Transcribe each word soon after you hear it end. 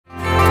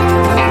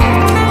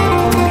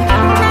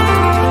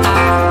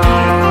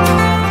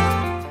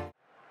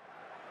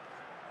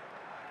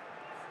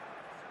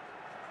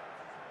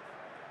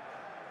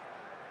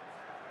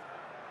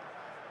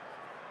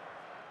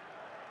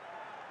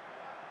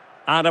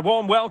And a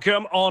warm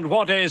welcome on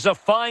what is a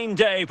fine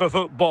day for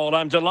football.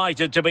 I'm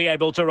delighted to be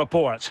able to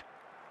report.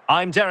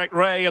 I'm Derek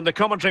Ray in the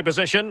commentary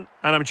position,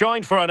 and I'm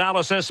joined for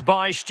analysis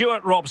by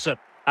Stuart Robson.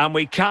 And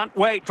we can't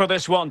wait for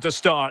this one to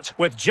start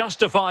with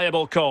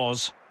justifiable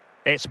cause.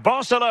 It's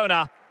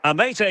Barcelona, and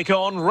they take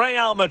on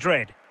Real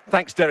Madrid.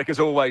 Thanks, Derek, as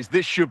always.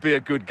 This should be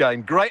a good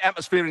game. Great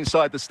atmosphere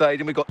inside the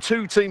stadium. We've got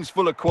two teams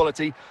full of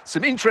quality,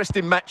 some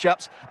interesting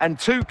matchups, and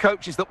two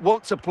coaches that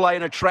want to play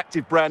an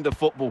attractive brand of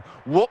football.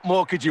 What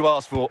more could you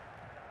ask for?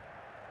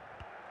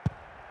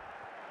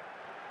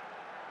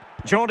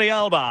 Jordi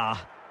Alba.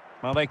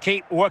 Well, they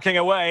keep working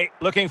away,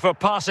 looking for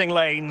passing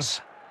lanes.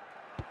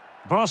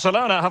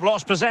 Barcelona have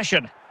lost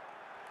possession.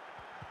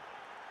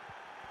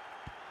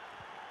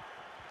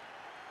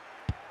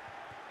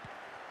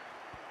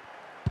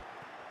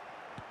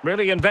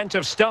 Really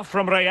inventive stuff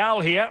from Real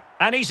here.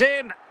 And he's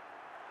in.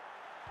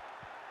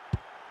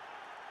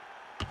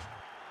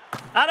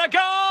 And a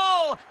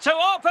goal to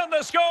open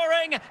the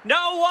scoring.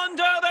 No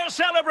wonder they're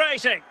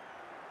celebrating.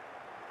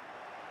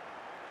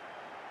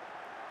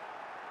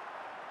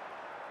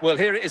 Well,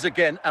 here it is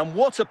again, and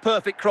what a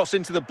perfect cross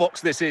into the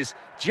box this is.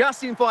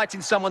 Just inviting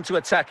someone to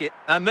attack it,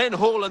 and then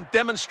Haaland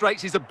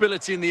demonstrates his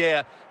ability in the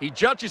air. He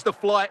judges the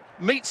flight,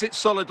 meets it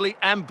solidly,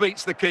 and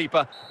beats the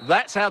keeper.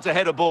 That's how to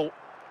head a ball.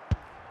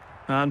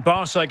 And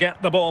Barca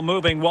get the ball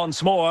moving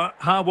once more.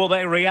 How will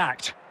they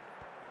react?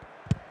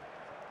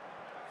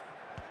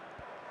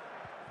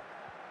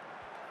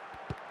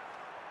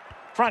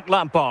 Frank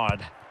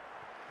Lampard.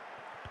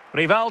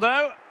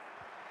 Rivaldo.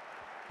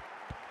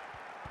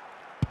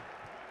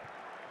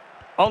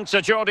 On to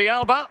Jordi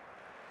Alba.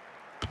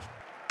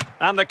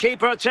 And the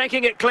keeper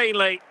taking it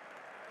cleanly.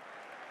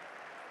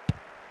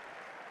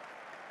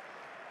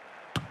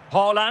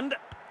 Haaland.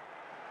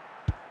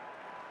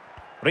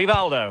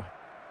 Rivaldo.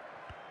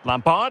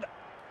 Lampard.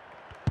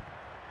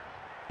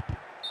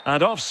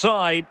 And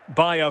offside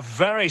by a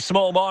very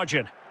small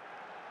margin.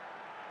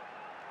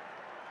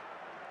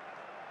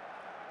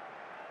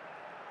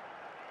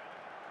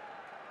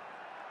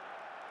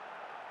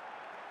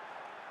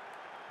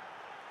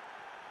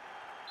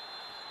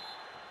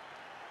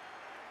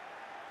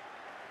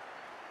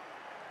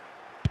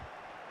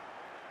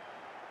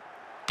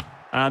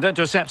 And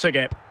intercepting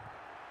it.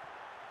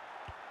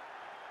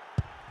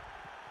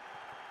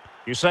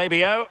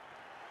 Eusebio.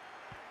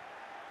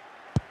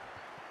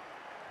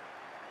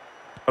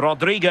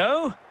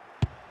 Rodrigo.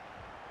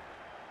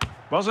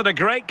 Was it a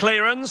great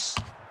clearance?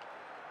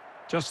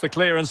 Just the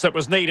clearance that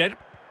was needed.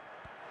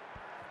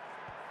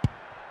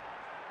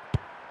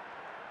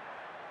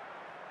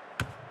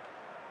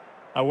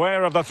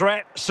 Aware of the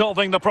threat,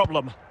 solving the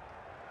problem.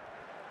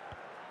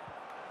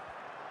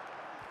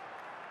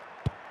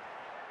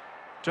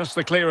 Just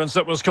the clearance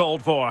that was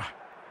called for.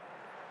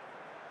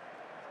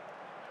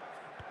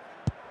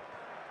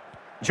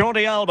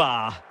 Jordi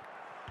Alba.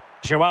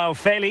 Joao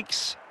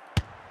Felix.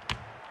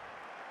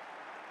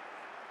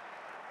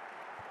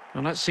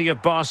 And let's see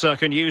if Barca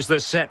can use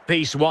this set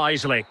piece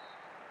wisely.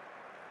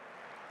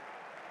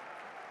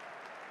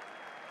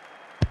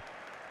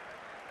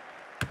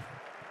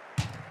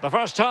 The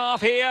first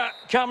half here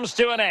comes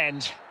to an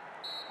end.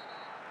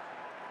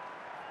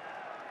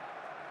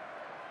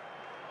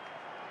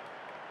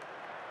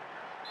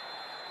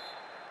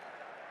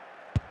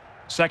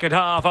 Second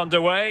half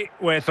underway,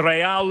 with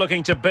Real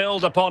looking to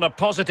build upon a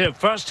positive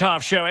first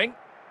half showing.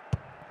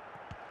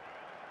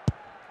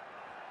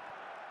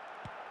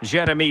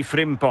 Jeremy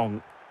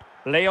Frimpong.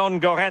 Leon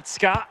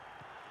Goretzka.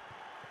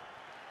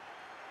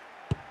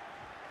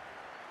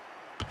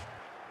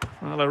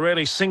 Well, a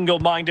really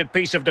single-minded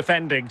piece of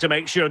defending to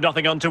make sure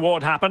nothing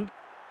untoward happened.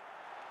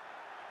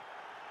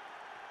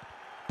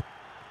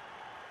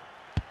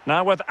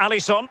 Now with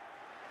Alisson.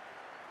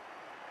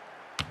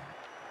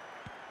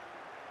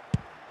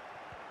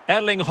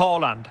 Erling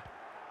Haaland.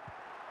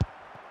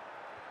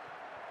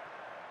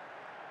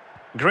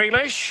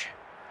 Grealish.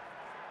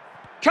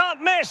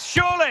 Can't miss,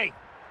 surely.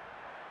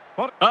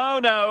 What? Oh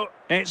no,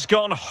 it's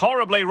gone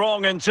horribly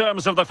wrong in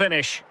terms of the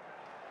finish.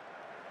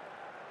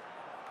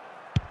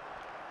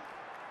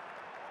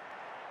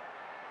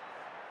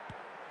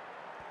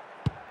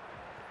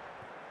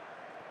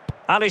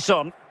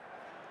 Alisson.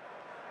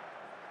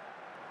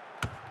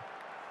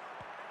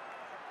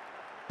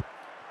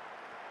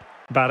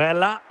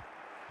 Barella.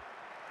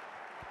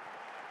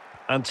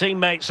 And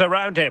teammates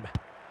around him.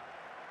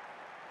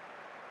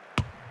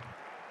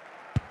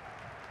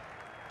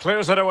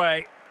 Clears it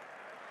away.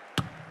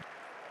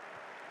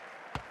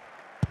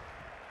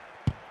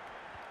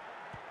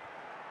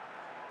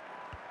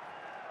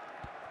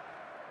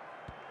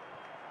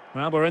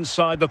 Well, we're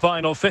inside the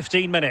final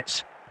 15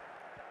 minutes.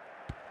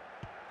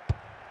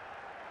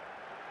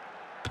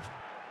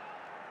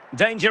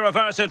 Danger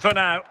averted for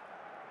now.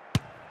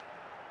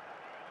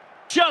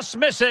 Just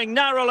missing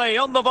narrowly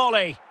on the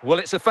volley. Well,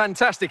 it's a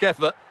fantastic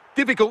effort.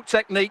 Difficult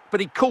technique, but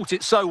he caught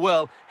it so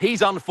well.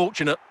 He's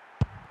unfortunate.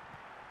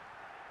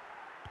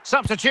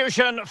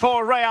 Substitution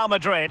for Real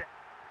Madrid.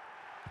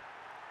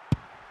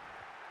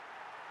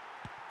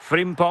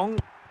 Frimpong.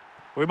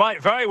 We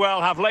might very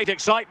well have late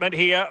excitement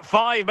here.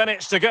 5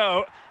 minutes to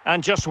go,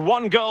 and just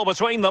one goal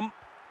between them.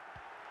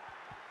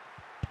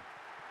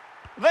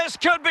 This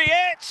could be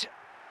it!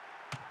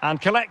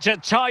 And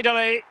collected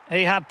tidily.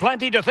 He had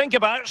plenty to think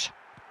about.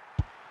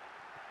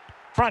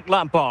 Frank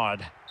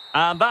Lampard.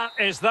 And that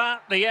is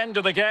that, the end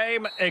of the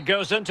game. It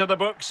goes into the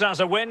books as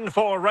a win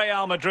for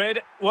Real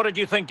Madrid. What did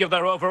you think of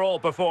their overall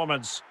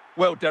performance?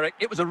 Well, Derek,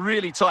 it was a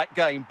really tight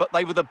game, but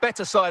they were the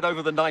better side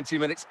over the 90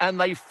 minutes, and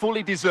they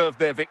fully deserved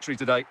their victory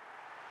today.